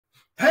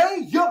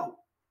Hey, yo!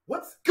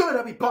 What's good,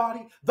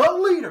 everybody? The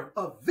leader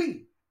of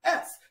VSWville,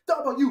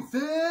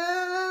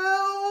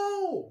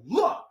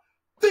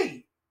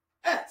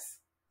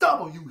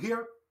 VSW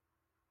here.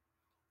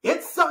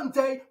 It's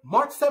Sunday,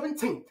 March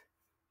 17th.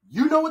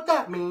 You know what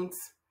that means.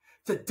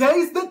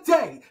 Today's the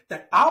day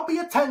that I'll be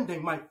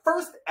attending my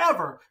first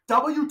ever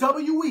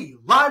WWE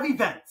live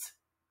event.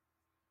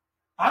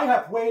 I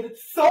have waited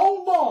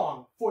so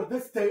long for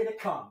this day to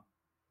come.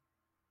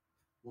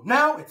 Well,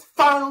 now it's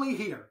finally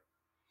here.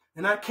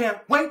 And I can't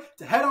wait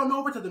to head on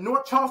over to the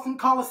North Charleston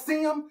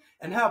Coliseum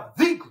and have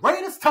the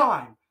greatest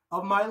time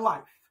of my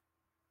life.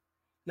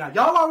 Now,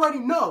 y'all already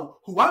know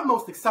who I'm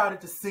most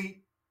excited to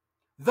see.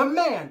 The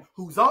man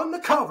who's on the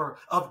cover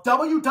of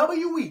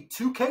WWE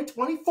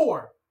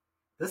 2K24,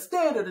 the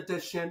Standard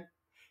Edition,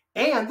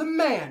 and the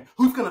man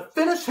who's going to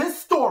finish his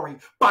story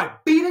by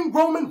beating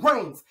Roman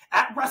Reigns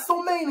at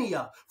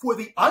WrestleMania for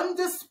the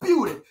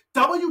undisputed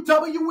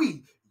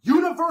WWE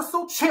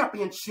Universal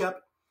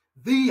Championship,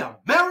 the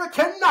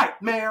American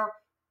Nightmare,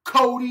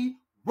 Cody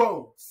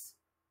Rhodes.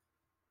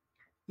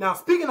 Now,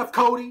 speaking of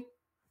Cody,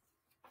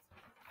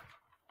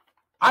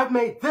 I've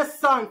made this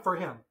sign for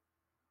him,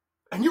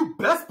 and you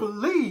best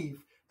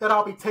believe that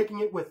I'll be taking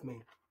it with me.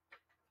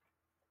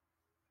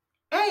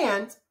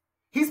 And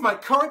he's my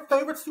current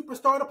favorite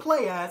superstar to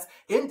play as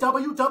in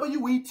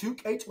WWE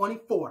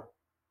 2K24.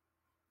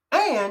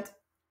 And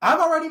I've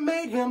already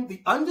made him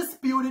the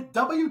undisputed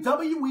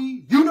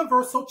WWE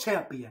Universal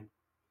Champion.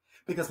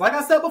 Because like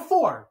I said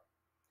before,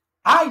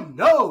 I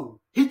know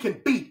he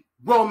can beat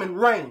Roman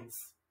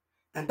Reigns.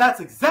 And that's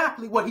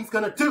exactly what he's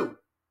going to do.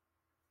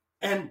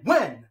 And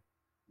when,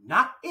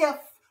 not if,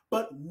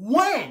 but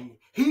when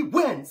he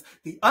wins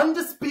the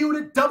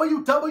undisputed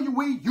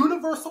WWE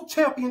Universal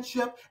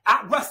Championship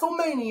at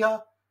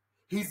WrestleMania,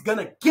 he's going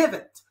to give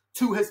it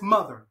to his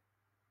mother.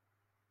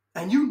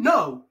 And you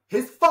know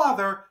his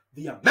father,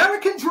 the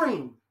American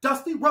Dream,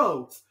 Dusty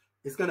Rhodes,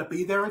 is going to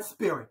be there in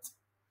spirit.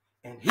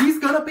 And he's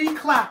going to be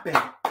clapping.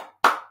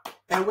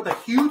 And with a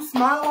huge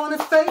smile on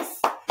his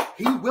face,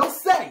 he will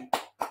say,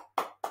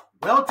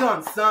 "Well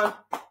done, son.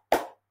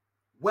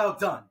 Well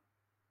done."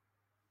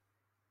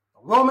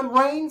 Roman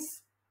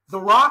Reigns, The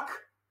Rock,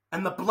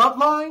 and the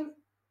Bloodline,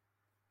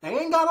 they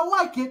ain't got to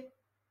like it,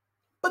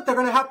 but they're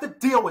going to have to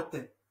deal with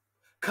it.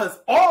 Because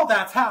all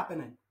that's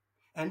happening.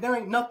 And there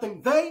ain't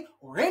nothing they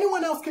or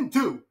anyone else can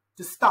do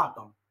to stop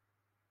them.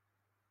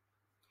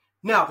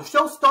 Now, the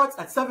show starts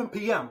at 7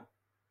 p.m.,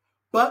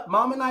 but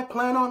Mom and I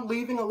plan on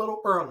leaving a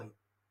little early,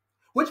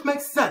 which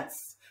makes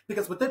sense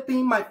because with it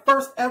being my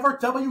first ever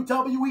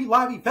WWE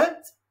live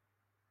event,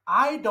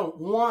 I don't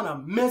want to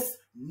miss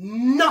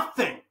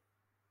nothing.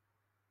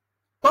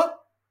 But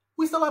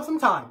we still have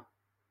some time.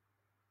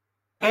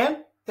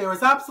 And there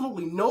is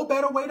absolutely no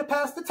better way to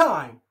pass the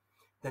time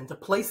than to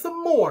play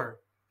some more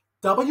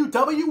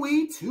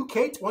WWE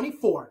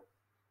 2K24.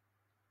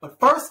 But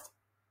first,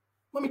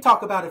 let me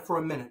talk about it for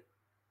a minute.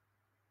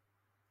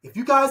 If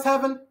you guys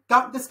haven't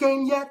got this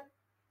game yet,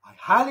 I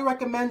highly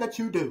recommend that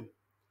you do.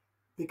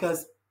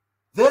 Because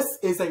this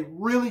is a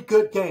really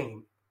good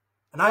game.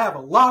 And I have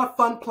a lot of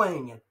fun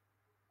playing it.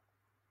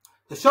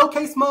 The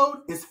showcase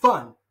mode is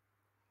fun.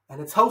 And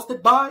it's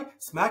hosted by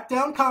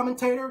SmackDown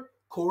commentator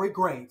Corey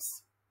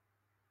Graves.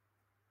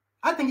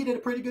 I think he did a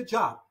pretty good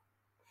job.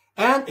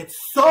 And it's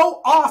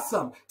so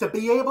awesome to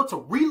be able to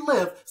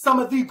relive some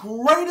of the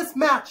greatest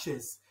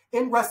matches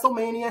in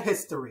WrestleMania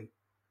history.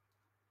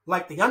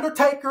 Like The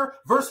Undertaker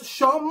versus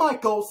Shawn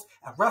Michaels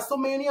at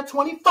WrestleMania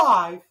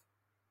 25,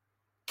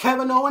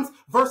 Kevin Owens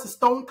versus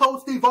Stone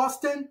Cold Steve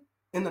Austin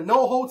in the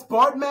No Holds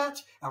Barred match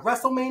at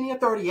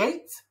WrestleMania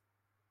 38,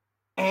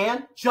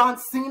 and John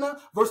Cena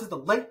versus the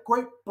late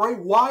great Bray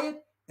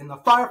Wyatt in the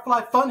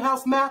Firefly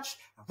Funhouse match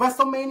at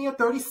WrestleMania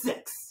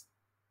 36.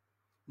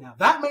 Now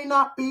that may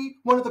not be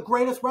one of the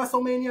greatest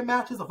WrestleMania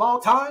matches of all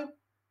time,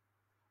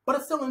 but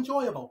it's still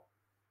enjoyable.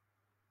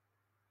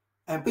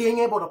 And being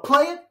able to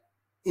play it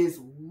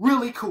is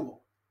really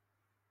cool.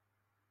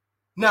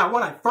 Now,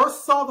 when I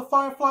first saw the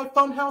Firefly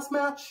Funhouse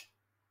match,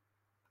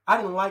 I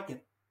didn't like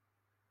it.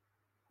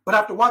 But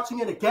after watching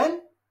it again,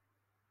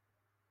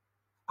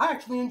 I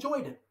actually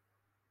enjoyed it.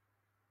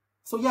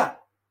 So yeah,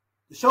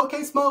 the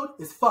showcase mode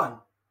is fun.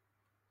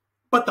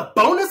 But the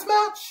bonus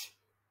match,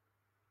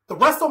 the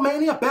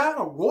WrestleMania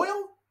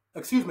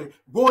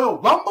Royal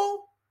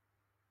Rumble,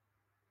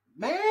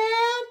 man,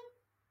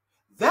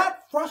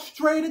 that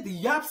frustrated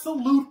the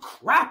absolute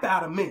crap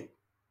out of me.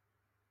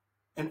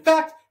 In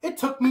fact, it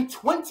took me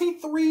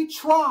 23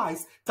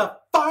 tries to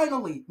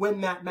finally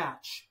win that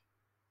match.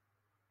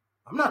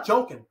 I'm not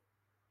joking.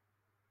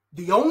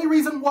 The only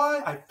reason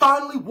why I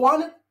finally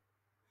won it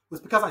was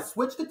because I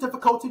switched the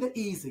difficulty to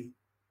easy.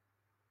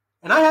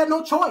 And I had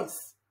no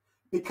choice,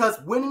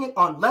 because winning it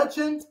on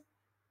Legend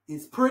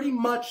is pretty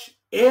much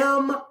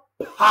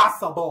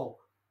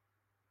impossible.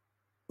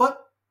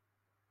 But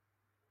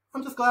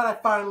I'm just glad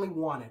I finally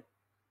won it.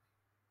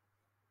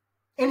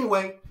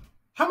 Anyway,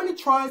 how many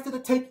tries did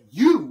it take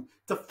you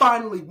to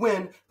finally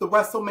win the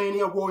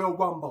WrestleMania Royal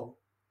Rumble?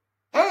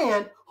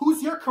 And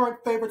who's your current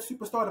favorite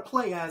superstar to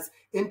play as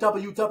in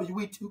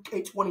WWE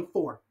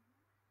 2K24?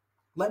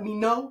 Let me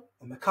know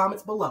in the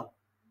comments below.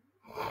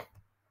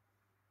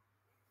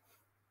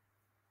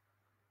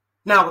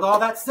 Now, with all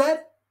that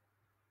said,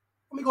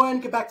 let me go ahead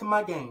and get back to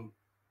my game.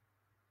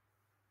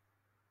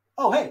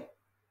 Oh, hey.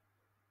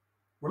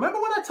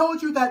 Remember when I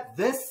told you that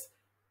this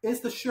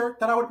is the shirt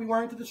that I would be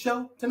wearing to the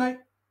show tonight?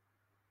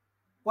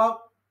 Well,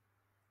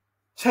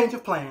 change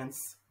of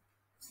plans.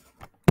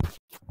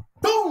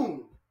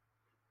 Boom!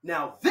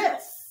 Now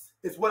this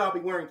is what I'll be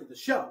wearing to the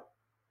show.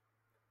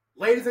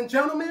 Ladies and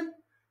gentlemen,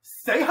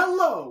 say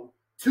hello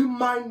to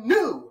my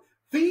new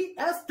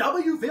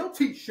VSWville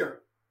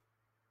t-shirt.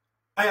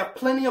 I have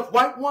plenty of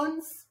white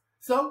ones,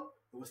 so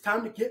it was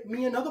time to get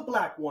me another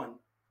black one.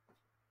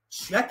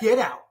 Check it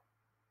out.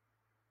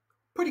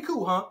 Pretty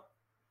cool, huh?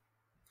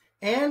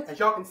 And as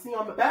y'all can see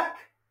on the back,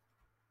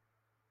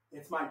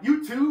 it's my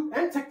YouTube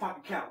and TikTok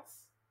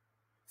accounts.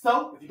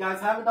 So if you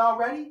guys haven't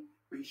already,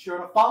 be sure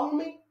to follow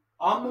me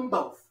on them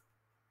both.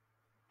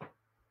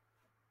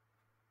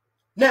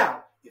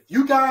 Now, if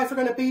you guys are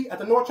going to be at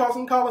the North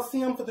Charleston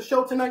Coliseum for the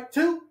show tonight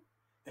too,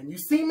 and you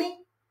see me,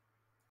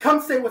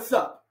 come say what's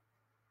up.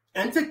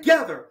 And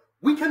together,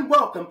 we can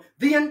welcome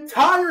the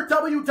entire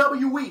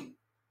WWE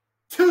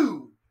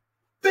to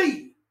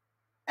VSWville.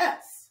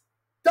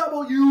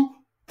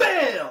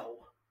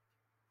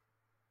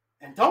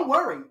 And don't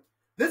worry,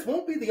 this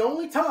won't be the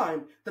only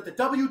time that the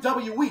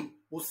WWE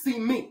will see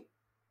me.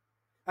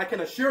 I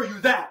can assure you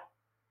that.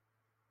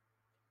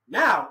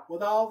 Now,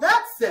 with all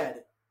that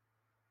said,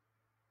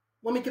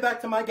 let me get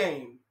back to my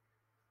game.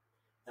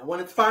 And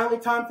when it's finally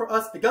time for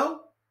us to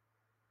go,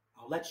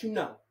 I'll let you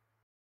know.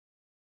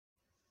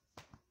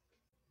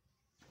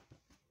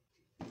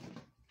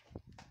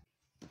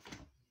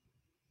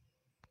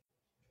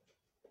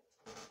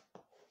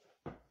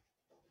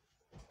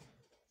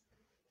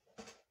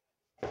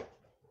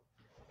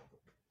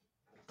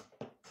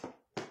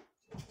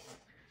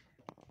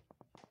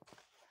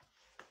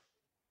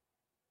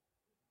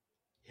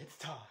 It's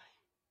time.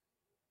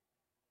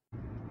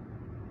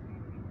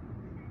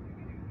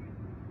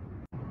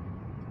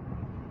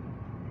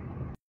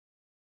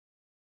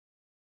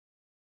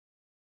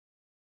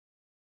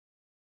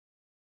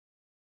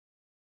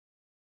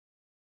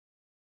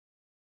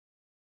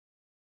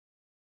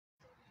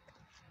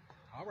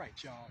 All right,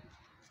 y'all.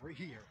 We're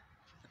here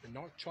at the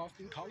North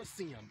Charleston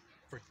Coliseum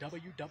for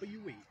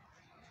WWE.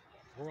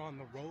 We're on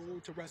the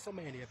road to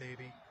WrestleMania,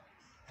 baby.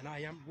 And I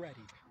am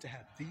ready to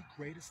have the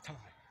greatest time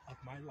of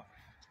my life.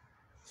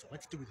 So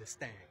let's do this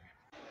thing.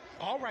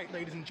 All right,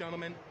 ladies and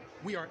gentlemen,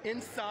 we are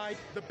inside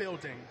the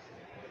building.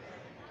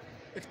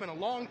 It's been a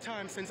long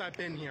time since I've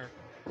been here.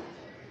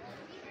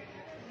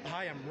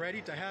 I am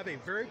ready to have a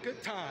very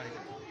good time.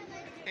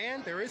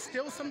 And there is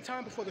still some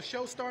time before the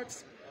show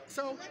starts,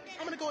 so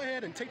I'm gonna go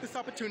ahead and take this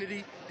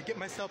opportunity to get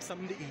myself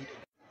something to eat.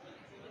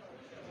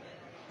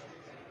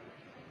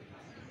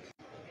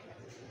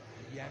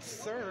 Yes,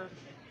 sir.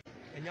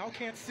 And y'all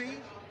can't see,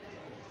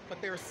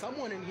 but there's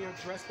someone in here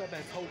dressed up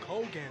as Hulk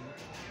Hogan.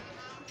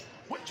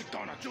 What you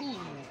gonna do,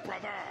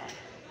 brother?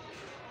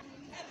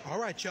 All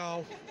right,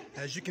 y'all.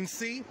 As you can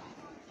see,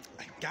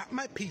 I got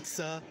my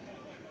pizza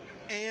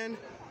and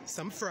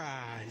some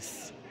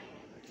fries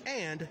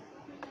and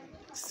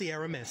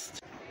Sierra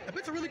Mist. I bet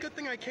it's a really good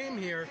thing I came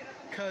here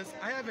because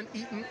I haven't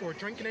eaten or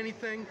drinking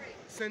anything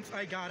since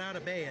I got out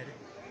of bed.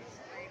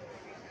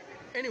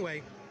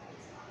 Anyway,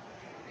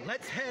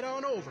 let's head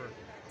on over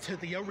to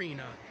the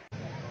arena.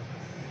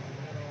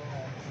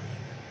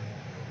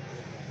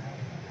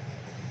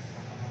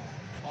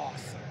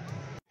 Awesome.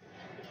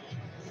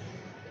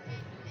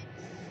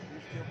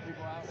 There's still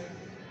people out there?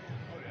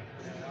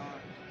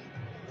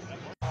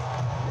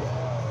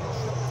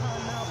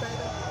 Showtime now,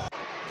 baby.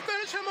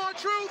 Finish him on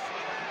Truth!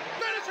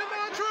 Finish him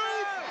on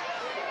Truth!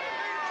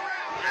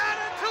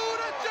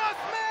 Attitude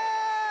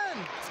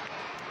adjustment!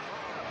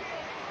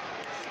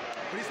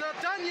 But he's not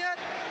done yet.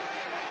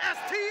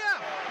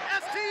 STF!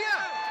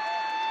 STF!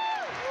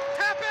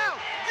 Tap out!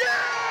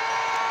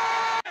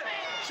 Yeah!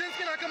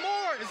 Shinsuke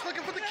Nakamura is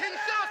looking for the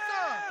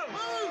Kinshasa!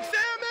 Move,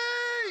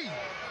 Sammy!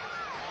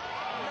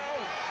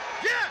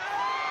 Yes!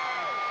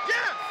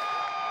 Yes!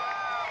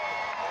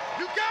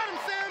 You got him,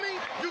 Sammy!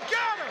 You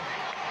got him!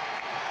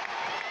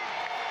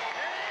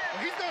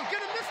 Well, he's gonna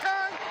get him this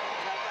time!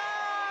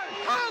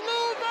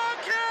 Haluva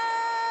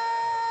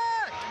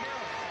kick!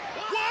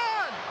 1,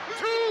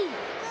 2,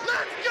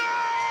 let's go!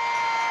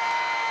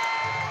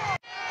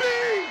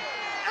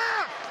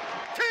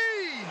 BFT!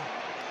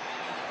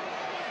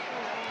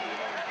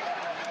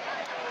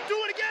 Do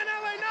it again,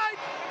 LA Knight!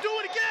 Do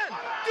it again!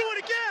 Do it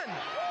again!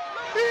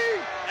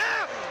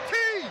 BFT!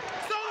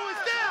 Solo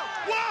is down!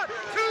 1,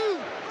 2,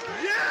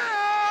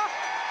 yeah!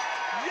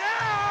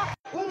 Yeah!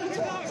 Let me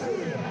talk to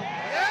you!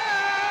 Yeah!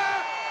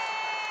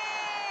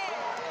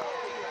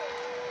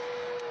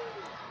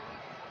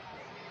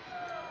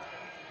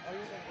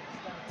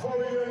 Before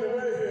we get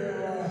underway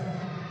here,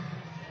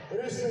 it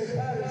is St.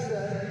 Patrick's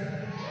Day.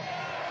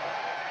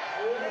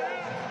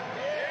 Yeah.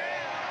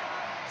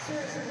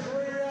 See some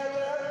green out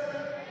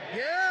there?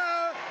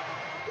 Yeah!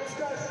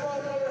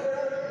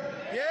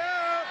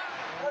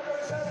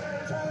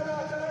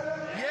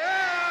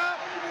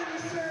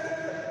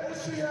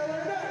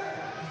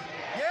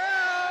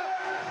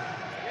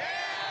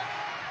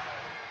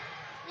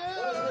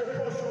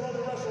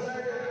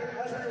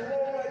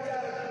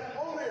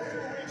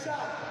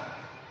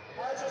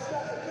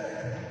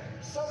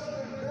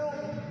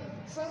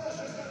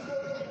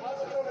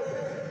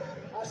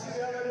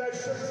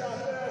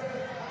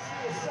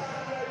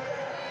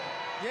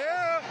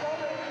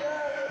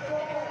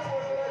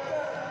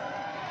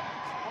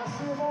 I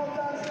see them all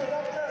down here,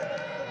 up there.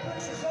 The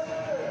picture's up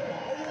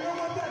there. And you know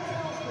what that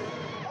tells me?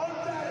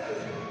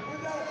 Undoubtedly,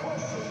 without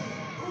question,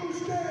 whose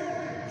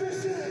game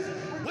this is.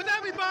 With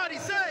everybody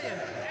saying,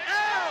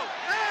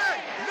 L.A.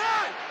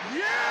 Knight,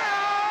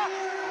 yeah!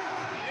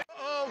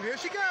 Oh, here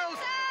she goes.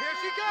 Here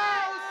she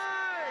goes.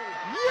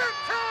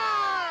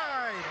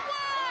 Riptide!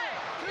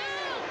 1, 2,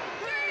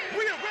 3.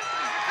 Rhea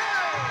Ripley,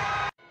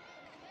 hey!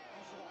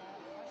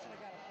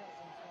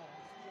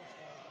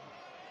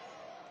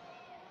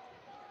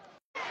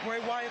 Bray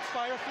Wyatt's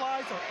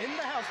Fireflies are in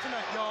the house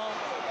tonight, y'all.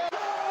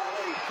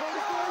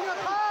 Cody's going up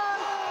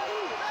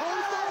high.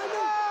 Cody's going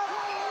up.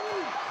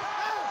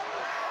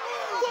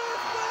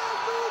 First man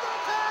through the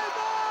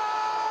table!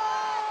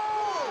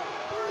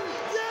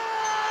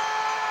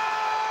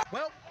 Yeah!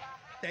 Well,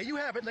 there you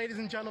have it, ladies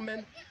and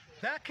gentlemen.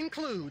 That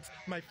concludes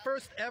my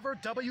first ever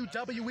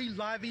WWE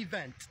live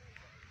event.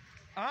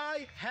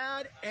 I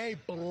had a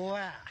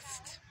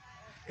blast.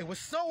 It was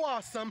so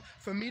awesome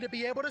for me to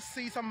be able to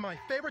see some of my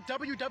favorite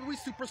WWE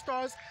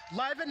superstars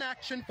live in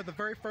action for the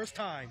very first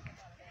time.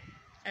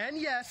 And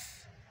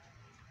yes,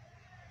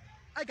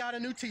 I got a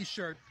new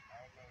t-shirt.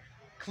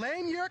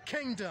 Claim your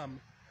kingdom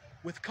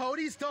with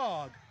Cody's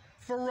dog,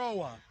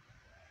 Pharaoh.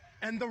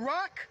 And The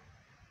Rock,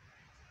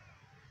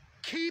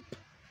 keep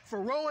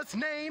Pharaoh's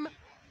name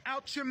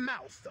out your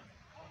mouth.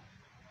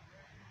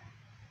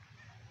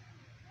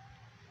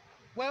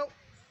 Well,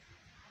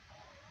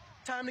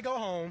 time to go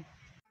home.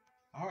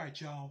 All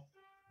right, y'all,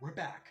 we're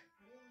back.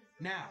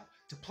 Now,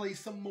 to play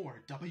some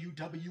more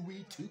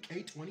WWE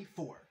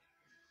 2K24.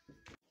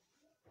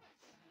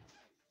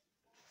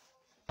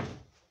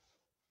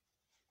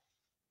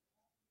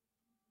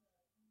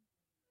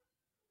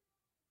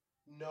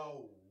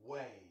 No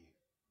way.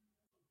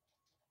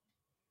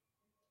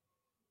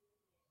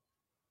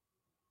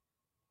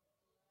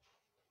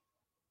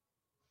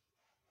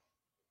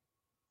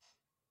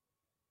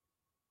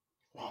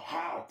 Well,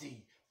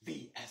 howdy,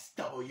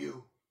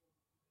 VSW.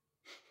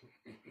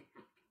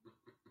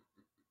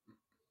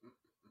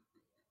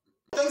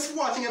 Thanks for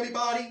watching,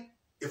 everybody.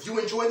 If you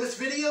enjoyed this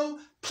video,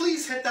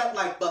 please hit that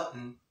like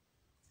button.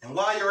 And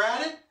while you're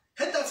at it,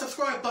 hit that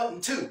subscribe button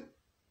too.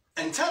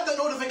 And tap the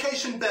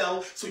notification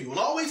bell so you'll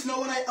always know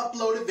when I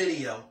upload a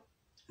video.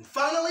 And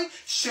finally,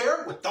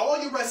 share it with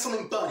all your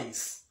wrestling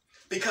buddies.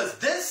 Because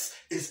this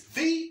is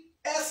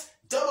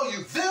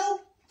VSWville,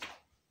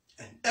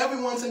 and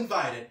everyone's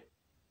invited.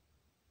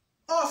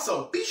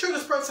 Also, be sure to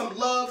spread some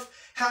love,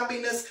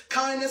 happiness,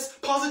 kindness,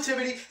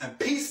 positivity, and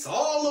peace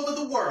all over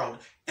the world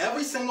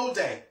every single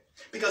day.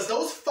 Because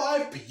those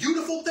 5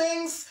 beautiful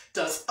things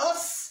does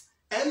us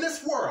and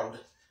this world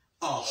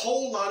a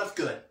whole lot of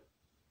good.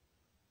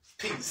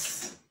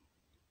 Peace.